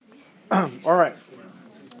All right.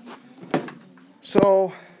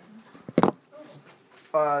 So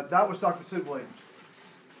that was Dr. Sid Williams.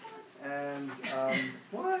 And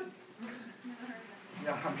what?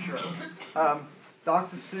 Yeah, I'm sure.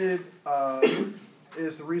 Dr. Sid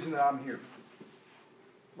is the reason that I'm here.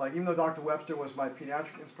 Like, even though Dr. Webster was my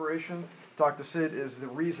pediatric inspiration, Dr. Sid is the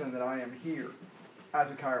reason that I am here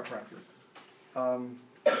as a chiropractor.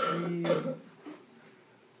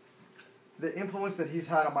 The influence that he's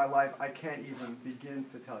had on my life, I can't even begin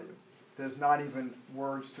to tell you. There's not even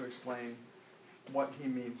words to explain what he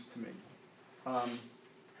means to me.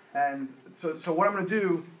 And so what I'm going to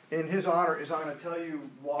do in his honor is I'm going to tell you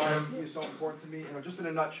why he is so important to me, just in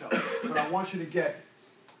a nutshell. But I want you to get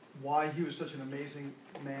why he was such an amazing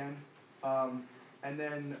man, and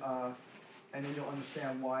then you'll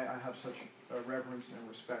understand why I have such reverence and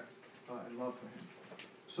respect and love for him.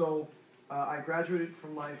 So I graduated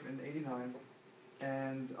from life in '89,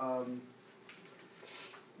 and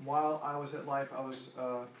while I was at life, I was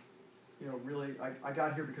really I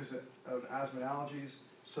got here because of asthma and allergies.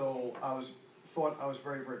 So thought I was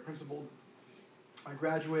very, very principled. I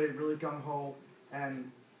graduated really gung-ho,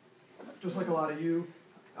 and just like a lot of you,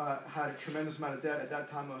 had a tremendous amount of debt. At that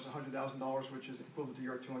time, it was $100,000, which is equivalent to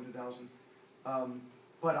your $200,000.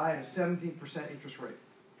 But I had a 17% interest rate.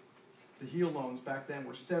 The HEAL loans back then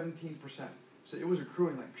were 17%. So it was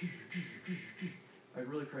accruing like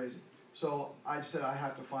really crazy. So I said I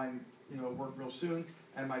have to find work real soon.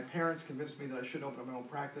 And my parents convinced me that I should open up my own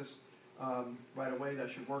practice right away. That I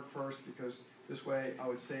should work first, because this way I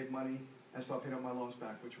would save money and start paying up my loans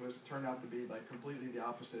back, which turned out to be like completely the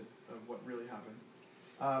opposite of what really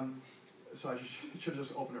happened. So I should have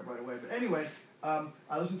just opened it right away. But anyway, I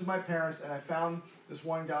listened to my parents, and I found this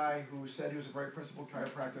one guy who said he was a very principled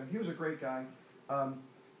chiropractor, and he was a great guy.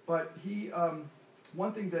 But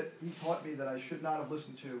one thing that he taught me that I should not have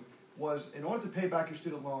listened to was, in order to pay back your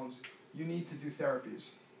student loans, you need to do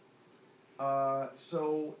therapies.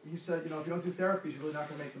 So he said, if you don't do therapies, you're really not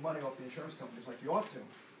going to make the money off the insurance companies like you ought to.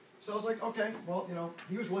 So I was like, okay, well,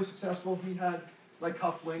 he was really successful. He had like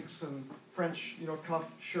cufflinks and French, cuff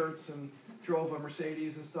shirts, and drove a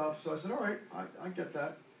Mercedes and stuff. So I said, all right, I get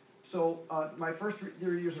that. So my first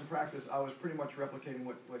 3 years in practice, I was pretty much replicating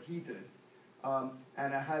what he did.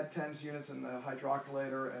 And I had TENS units and the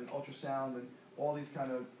hydrocollator and ultrasound and all these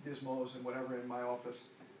kind of gizmos and whatever in my office.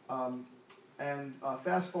 And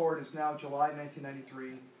fast forward, it's now July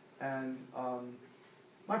 1993, and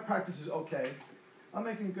my practice is okay. I'm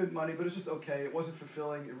making good money, but it's just okay. It wasn't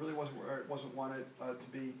fulfilling. It really wasn't where it wasn't wanted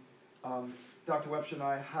to be. Dr. Webster and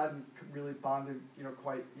I hadn't really bonded,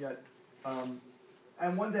 quite yet.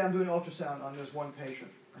 And one day I'm doing ultrasound on this one patient.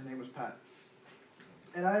 Her name was Pat.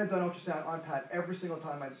 And I had done ultrasound on Pat every single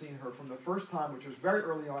time I'd seen her, from the first time, which was very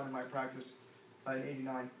early on in my practice in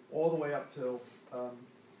 '89, all the way up till,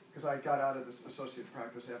 because I got out of this associate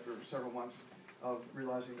practice after several months of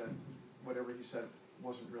realizing that whatever he said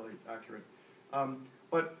wasn't really accurate.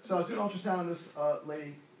 So I was doing ultrasound on this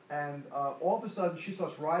lady, and all of a sudden she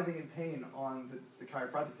starts writhing in pain on the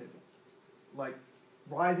chiropractic table, like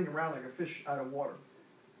writhing around like a fish out of water.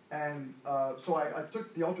 And so I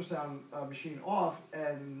took the ultrasound machine off,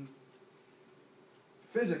 and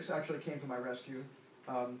physics actually came to my rescue.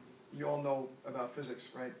 You all know about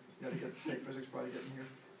physics, right? You got to take physics probably to get in here.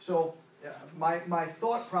 So my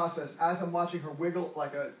thought process, as I'm watching her wiggle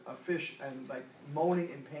like a fish and like moaning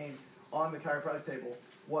in pain on the chiropractic table,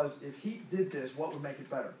 was, if heat did this, what would make it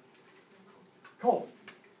better? Cold.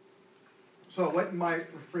 So I went in my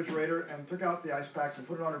refrigerator and took out the ice packs and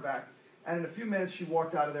put it on her back. And in a few minutes, she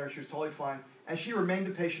walked out of there. She was totally fine. And she remained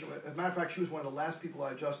a patient. As a matter of fact, she was one of the last people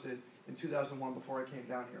I adjusted in 2001 before I came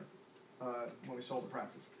down here when we sold the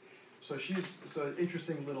practice. So it's an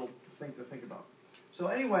interesting little thing to think about. So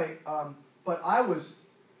anyway, but I was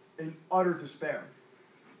in utter despair,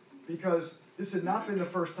 because this had not been the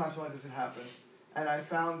first time something like this had happened. And I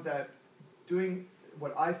found that doing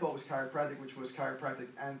what I thought was chiropractic, which was chiropractic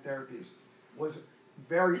and therapies, was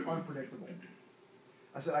very unpredictable.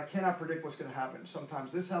 I said, I cannot predict what's going to happen.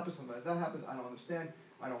 Sometimes this happens, sometimes that happens. I don't understand.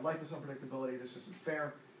 I don't like this unpredictability. This isn't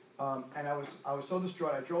fair. And I was so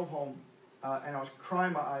distraught. I drove home, and I was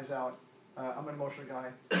crying my eyes out. I'm an emotional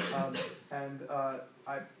guy. And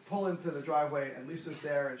I pull into the driveway, and Lisa's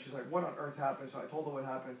there, and she's like, what on earth happened? So I told her what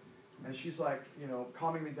happened. And she's like,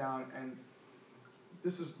 calming me down. And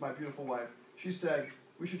this is my beautiful wife. She said,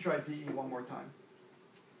 we should try DE one more time.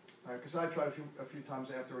 Because I tried a few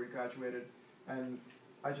times after we graduated, and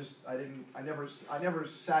I never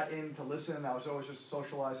sat in to listen. I was always just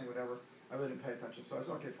socializing, whatever. I really didn't pay attention. So I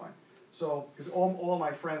said, okay, fine. So, because all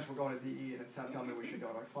my friends were going to DE, and it's not telling me we should go.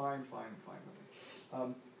 I'm like, fine.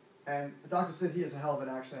 And the doctor said he has a hell of an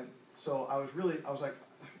accent, so I was like,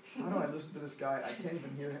 how do I listen to this guy? I can't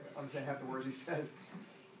even understand half the words he says.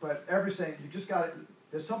 But every saying, you just got to,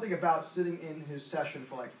 there's something about sitting in his session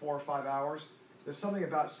for like 4 or 5 hours. There's something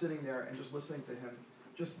about sitting there and just listening to him,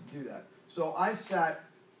 just to do that. So I sat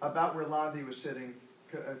about where Londi was sitting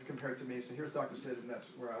compared to me. So here's Dr. Sid, and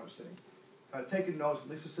that's where I was sitting. Taking notes,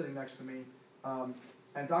 Lisa's sitting next to me.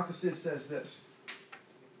 And Dr. Sid says this.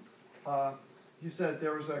 He said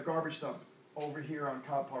there was a garbage dump over here on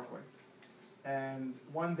Cobb Parkway. And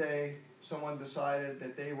one day, someone decided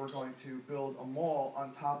that they were going to build a mall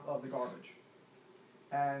on top of the garbage.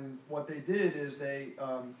 And what they did is they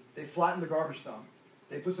flattened the garbage dump.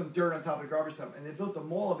 They put some dirt on top of the garbage dump, and they built the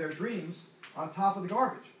mall of their dreams on top of the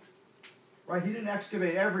garbage. Right? He didn't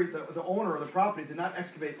excavate the owner of the property did not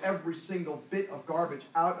excavate every single bit of garbage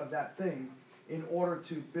out of that thing in order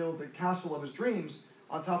to build the castle of his dreams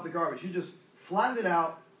on top of the garbage. He just flattened it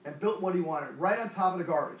out and built what he wanted right on top of the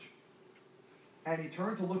garbage. And he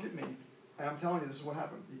turned to look at me, and I'm telling you, this is what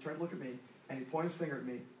happened. He turned to look at me, and he pointed his finger at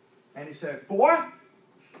me, and he said, "Boy,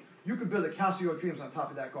 you could build a castle of your dreams on top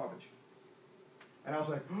of that garbage." And I was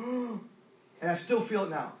like, and I still feel it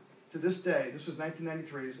now. To this day, this was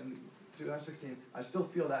 1993, and 2016, I still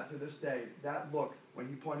feel that to this day, that look when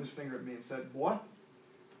he pointed his finger at me and said, "Boy,"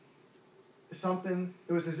 something,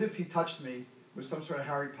 it was as if he touched me with some sort of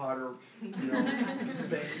Harry Potter,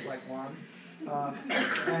 thing like wand.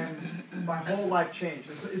 And my whole life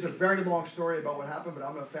changed. It's a very long story about what happened, but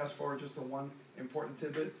I'm going to fast forward just to one important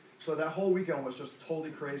tidbit. So that whole weekend was just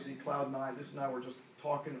totally crazy, cloud nine. This and I were just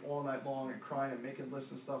talking all night long and crying and making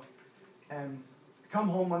lists and stuff. And come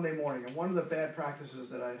home Monday morning, and one of the bad practices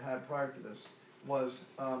that I had prior to this was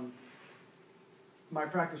my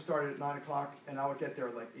practice started at 9 o'clock, and I would get there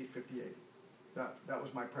at like 8:58. That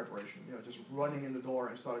was my preparation, just running in the door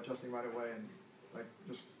and start adjusting right away and like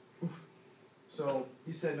just, oof. So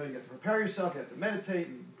he said, no, you have to prepare yourself, you have to meditate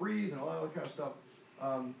and breathe and all that other kind of stuff.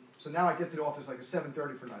 So now I get to the office like at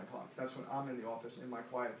 7:30 for 9 o'clock. That's when I'm in the office in my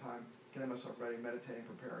quiet time, getting myself ready, meditating,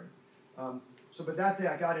 preparing. But that day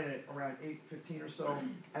I got in at around 8:15 or so,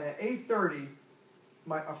 and at 8:30,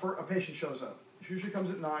 a patient shows up. She usually comes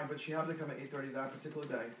at 9, but she happened to come at 8:30 that particular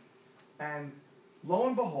day. And lo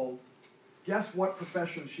and behold, guess what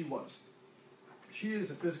profession she was? She is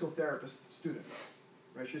a physical therapist student,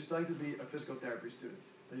 right? She's studying to be a physical therapy student.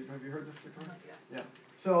 Have you heard this, Victoria? Yeah.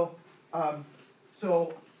 So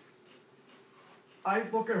I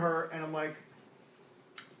look at her and I'm like,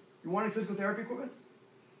 "You want any physical therapy equipment?"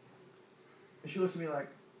 And she looks at me like,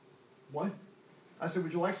 "What?" I said,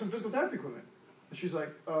 "Would you like some physical therapy equipment?" And she's like,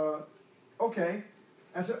 "Okay."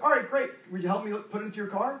 I said, "All right, great. Would you help me put it into your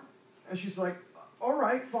car?" And she's like, "All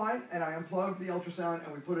right, fine." And I unplugged the ultrasound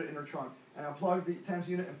and we put it in her trunk. And I unplugged the TENS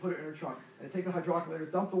unit and put it in her trunk. And I take the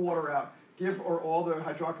hydrocollator, dump the water out, give her all the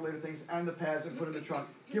hydrocollator things and the pads and put it in the trunk.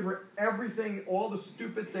 Give her everything, all the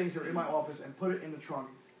stupid things that are in my office and put it in the trunk.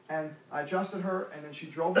 And I adjusted her and then she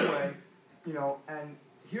drove away, and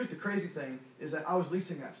here's the crazy thing, is that I was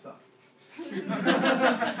leasing that stuff.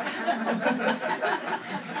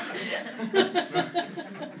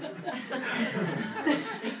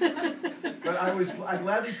 But I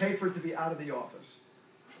gladly paid for it to be out of the office.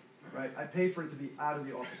 Right? I paid for it to be out of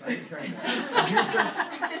the office. I didn't care anymore. And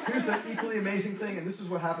here's the equally amazing thing, and this is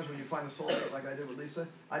what happens when you find a soulmate like I did with Lisa.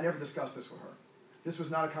 I never discussed this with her. This was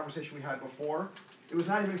not a conversation we had before. It was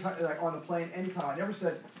not even like on the plane anytime. I never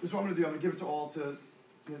said, "This is what I'm going to do. I'm going to give it to all to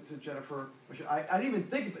Jennifer." I didn't even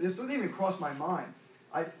think of it. This didn't even cross my mind.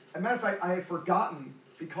 As a matter of fact, I had forgotten,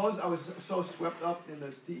 because I was so swept up in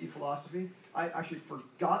the DE philosophy, I actually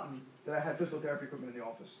forgotten that I had physical therapy equipment in the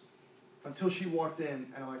office. Until she walked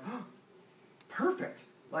in, and I'm like, "Oh, perfect."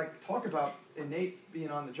 Like, talk about innate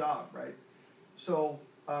being on the job, right? So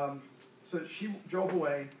she drove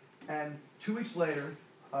away, and 2 weeks later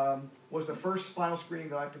was the first spinal screening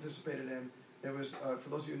that I participated in. It was, for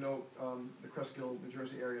those of you who know the Cresskill, New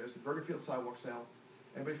Jersey area, is the Bergenfield Sidewalk Sale.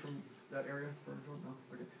 Anybody from that area? Bergenfield? No?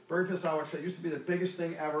 Okay. Bergenfield Sidewalk Sale used to be the biggest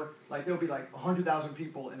thing ever. Like, there would be like 100,000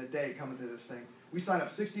 people in a day coming to this thing. We signed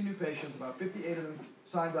up 60 new patients, about 58 of them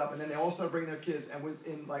signed up, and then they all started bringing their kids, and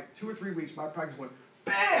within like 2 or 3 weeks, my practice went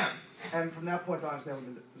BAM! And from that point on, it's never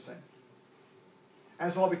been the same. And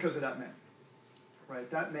it's all because of that man. Right?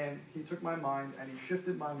 That man, he took my mind, and he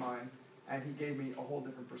shifted my mind, and he gave me a whole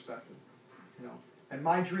different perspective. And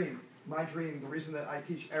my dream, the reason that I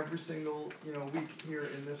teach every single week here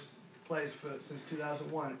in this place since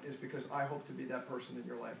 2001 is because I hope to be that person in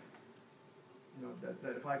your life.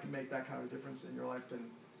 That if I can make that kind of difference in your life, then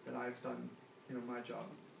I've done, my job.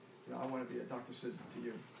 I want to be a Dr. Sid to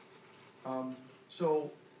you.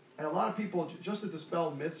 So And a lot of people, just to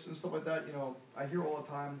dispel myths and stuff like that, you know, I hear all the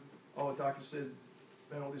time, oh, Dr. Sid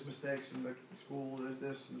made all these mistakes in the school, there's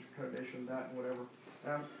this, and accreditation, that, and whatever.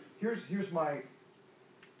 Here's my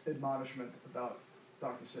admonishment about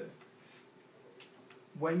Dr. Sid.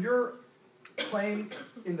 When you're playing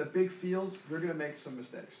in the big fields, you're going to make some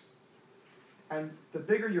mistakes. And the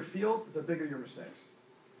bigger your field, the bigger your mistakes.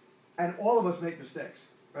 And all of us make mistakes,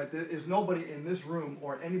 right? There is nobody in this room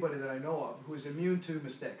or anybody that I know of who is immune to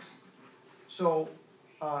mistakes. So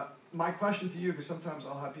my question to you, because sometimes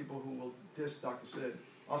I'll have people who will diss Dr. Sid,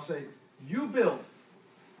 I'll say, you build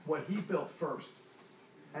what he built first,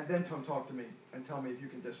 and then come talk to me and tell me if you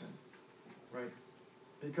can diss him, right?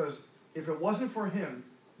 Because if it wasn't for him,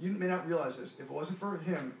 you may not realize this, if it wasn't for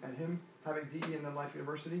him and him having DE and then Life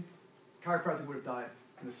University, chiropractic would have died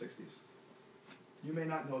in the 60s. You may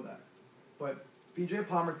not know that. But B.J.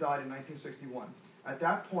 Palmer died in 1961. At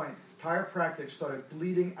that point, chiropractic started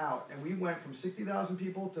bleeding out, and we went from 60,000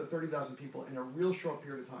 people to 30,000 people in a real short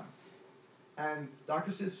period of time. And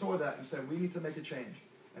Dr. Sid saw that and said, we need to make a change.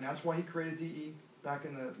 And that's why he created DE back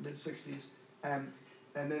in the mid-60s. And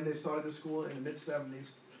then they started the school in the mid-70s.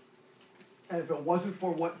 And if it wasn't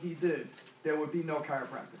for what he did, there would be no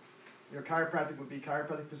chiropractic. You know, chiropractic would be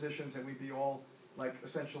chiropractic physicians, and we'd be all, like,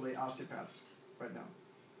 essentially osteopaths right now.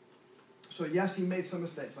 So yes, he made some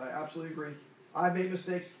mistakes. I absolutely agree. I made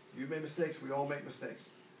mistakes. You made mistakes. We all make mistakes.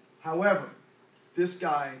 However, this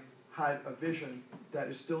guy had a vision that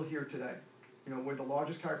is still here today. You know, we're the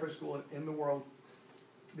largest chiropractic school in the world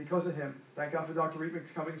because of him. Thank God for Dr.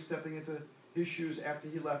 Reitman coming and stepping into his shoes after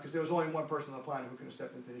he left, because there was only one person on the planet who could have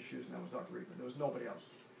stepped into his shoes, and that was Dr. Reitman. There was nobody else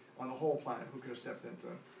on the whole planet who could have stepped into,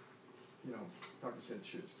 you know, Dr. Sid's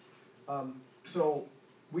shoes. So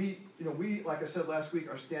we, like I said last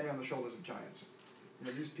week, are standing on the shoulders of giants. You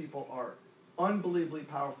know, these people are unbelievably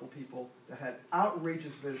powerful people that had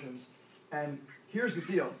outrageous visions. And here's the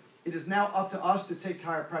deal. It is now up to us to take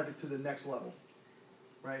chiropractic to the next level,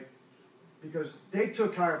 right? Because they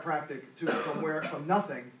took chiropractic from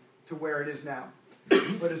nothing to where it is now.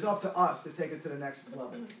 But it's up to us to take it to the next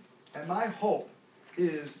level. And my hope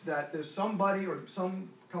is that there's somebody or some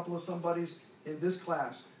couple of somebodies in this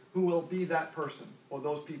class who will be that person or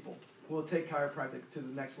those people who will take chiropractic to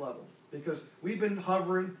the next level. Because we've been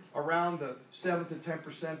hovering around the 7 to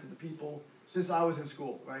 10% of the people since I was in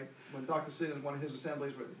school, right? When Dr. Sid in one of his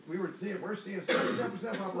assemblies, we're seeing 7 to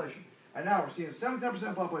 10% population. And now we're seeing 7 to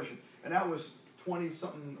 10% population. And that was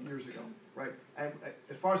 20-something years ago, right? And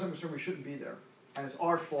as far as I'm concerned, we shouldn't be there. And it's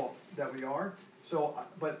our fault that we are. So,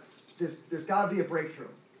 but there's got to be a breakthrough,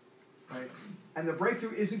 right? And the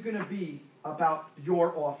breakthrough isn't going to be about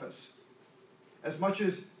your office. As much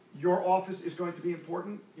as your office is going to be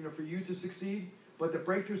important, you know, for you to succeed, but the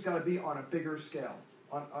breakthrough's got to be on a bigger scale,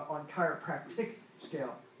 on chiropractic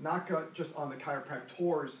scale, not just on the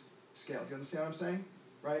chiropractor's scale. Do you understand what I'm saying?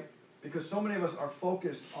 Right? Because so many of us are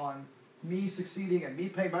focused on me succeeding and me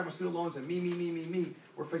paying back my student loans and me.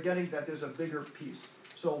 We're forgetting that there's a bigger piece.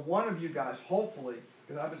 So one of you guys, hopefully,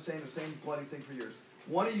 because I've been saying the same bloody thing for years,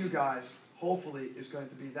 one of you guys, hopefully, is going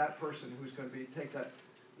to be that person who's going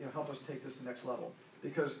to help us take this to the next level.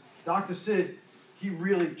 Because Dr. Sid, he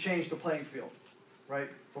really changed the playing field, right?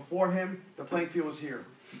 Before him, the playing field was here.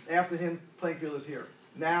 After him, the playing field is here.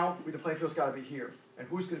 Now, the playing field's got to be here. And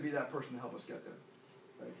who's going to be that person to help us get there?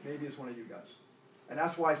 Right? Maybe it's one of you guys. And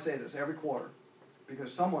that's why I say this every quarter,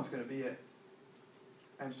 because someone's going to be it.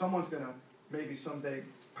 And someone's going to maybe someday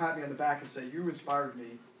pat me on the back and say, you inspired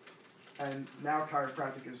me. And now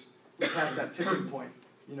chiropractic we passed that tipping point,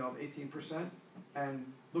 of 18%. And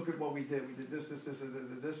look at what we did. We did this,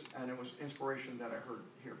 and it was inspiration that I heard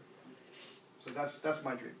here. So that's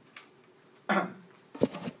my dream.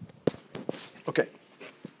 Okay.